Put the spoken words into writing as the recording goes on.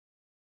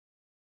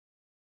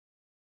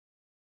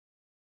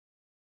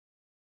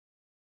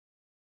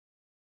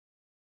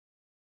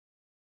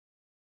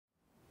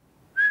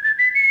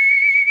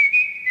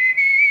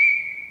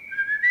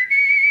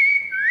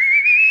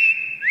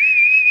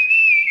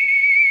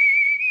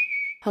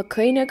Tá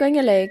cuine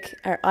goinge lig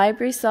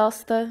eibrí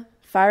sásta,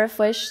 fear a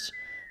foist,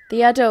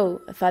 dí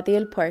adó a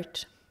FEADAIL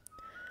puirt.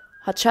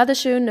 Tá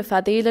tradiisiún na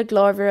FEADAIL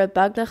glórmhar a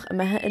beagnach a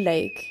methe i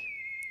léig.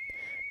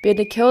 Bíad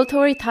na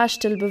ceoltóirí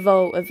taistil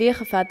bhó a bhíoch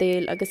a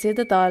FEADAIL agus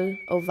iad a dal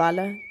ó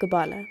bhaile go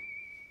baile.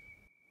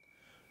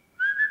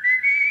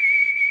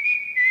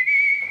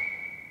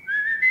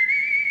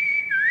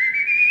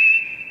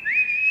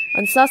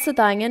 An sasa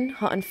daingan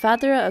há an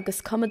feadara agus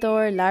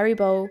commodóir Larry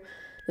Bow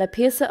le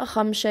píosa a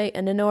chamsé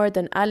in inóir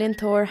den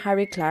ealaíontóir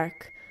Harry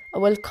Clark a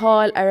bhfuil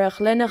cáil ar a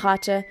ghlunne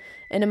ghate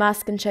ina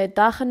meascann sé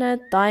dachanna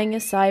dainge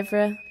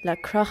saibhre le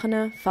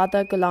crochanna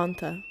fada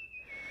golánta.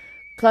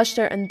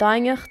 Cloistear an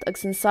daingeacht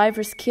agus an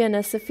saibhres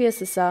cíanna sa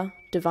fiosasa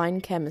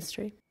Divine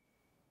Chemistry.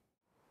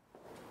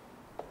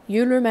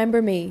 You'll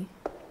remember me,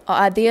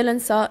 á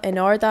adéalann sa in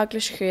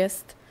Ardaglas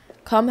Christ,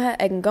 comthe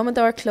ag an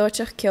gomadóir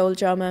clóiteach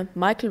ceoldrama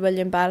Michael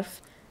William Balfe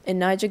in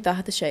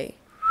 1946.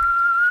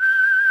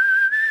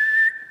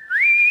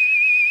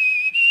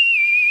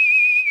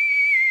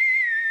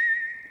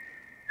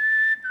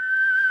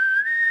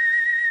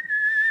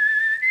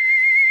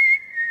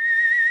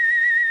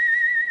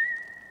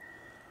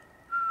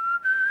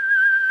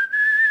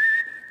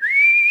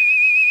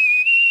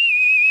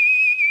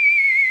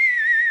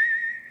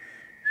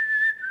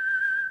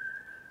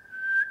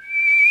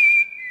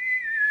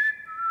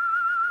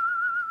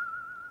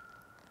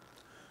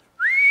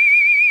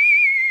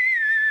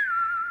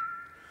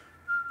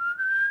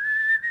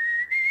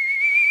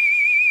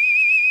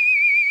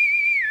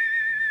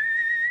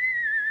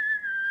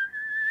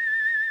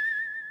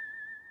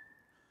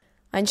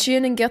 Ein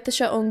sin an gceata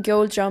se ón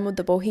geoldrama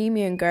The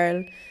Bohemian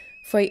Girl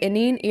faoi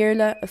iníon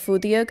iarla a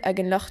fudaíodh ag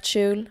an locht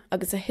siúil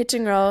agus a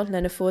hitingrá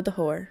lena fud a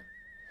thóir.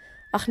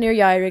 Ach níor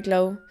dheirigh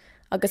lo,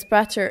 agus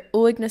breatar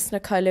uignas na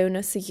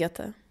cailúna sa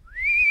gheata.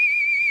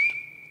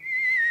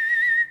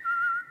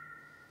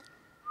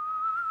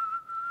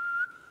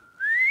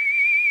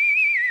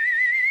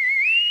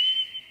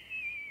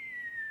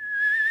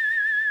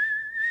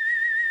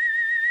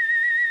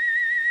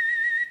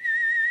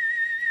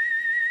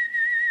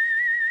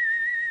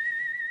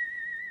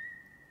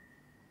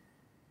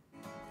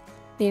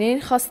 Ní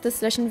éon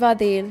chostas leis an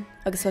FEADAIL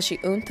agus tá sí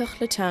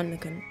úntach le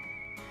teannagan.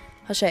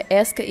 Tá sé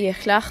éasca í a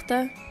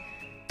chleachta,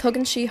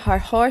 tugann sí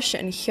th háirse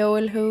an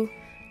cheoilthú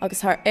agus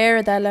th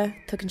éad eile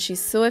tugann sí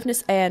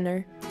suamhnas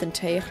éanair den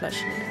taobh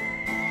leisna.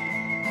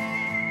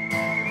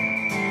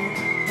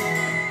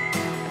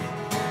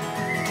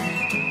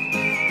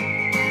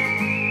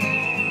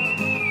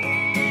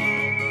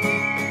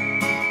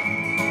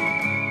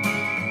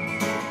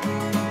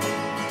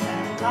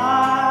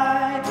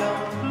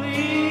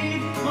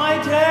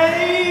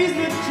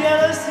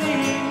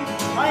 Jealousy,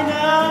 I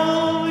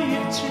know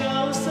you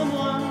chose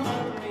someone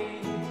but me,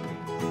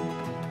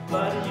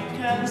 but you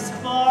can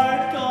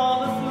spark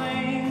all the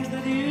flames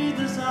that you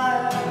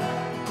desire.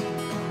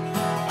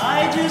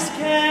 I just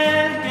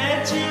can't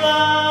get you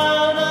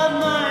out of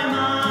my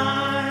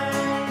mind.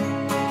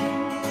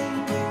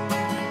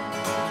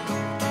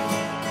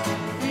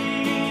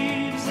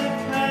 Thieves of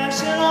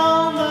passion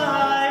on the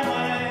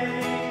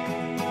highway,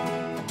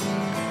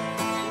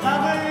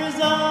 lovers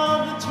of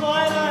the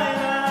twilight,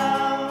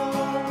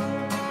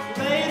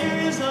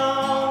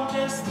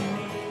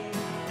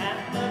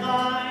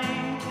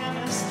 divine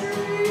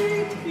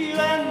chemistry, you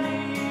and me.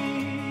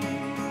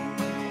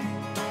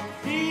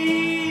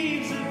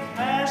 Thieves of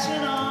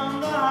passion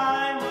on the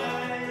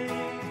highway,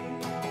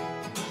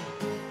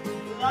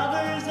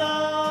 lovers of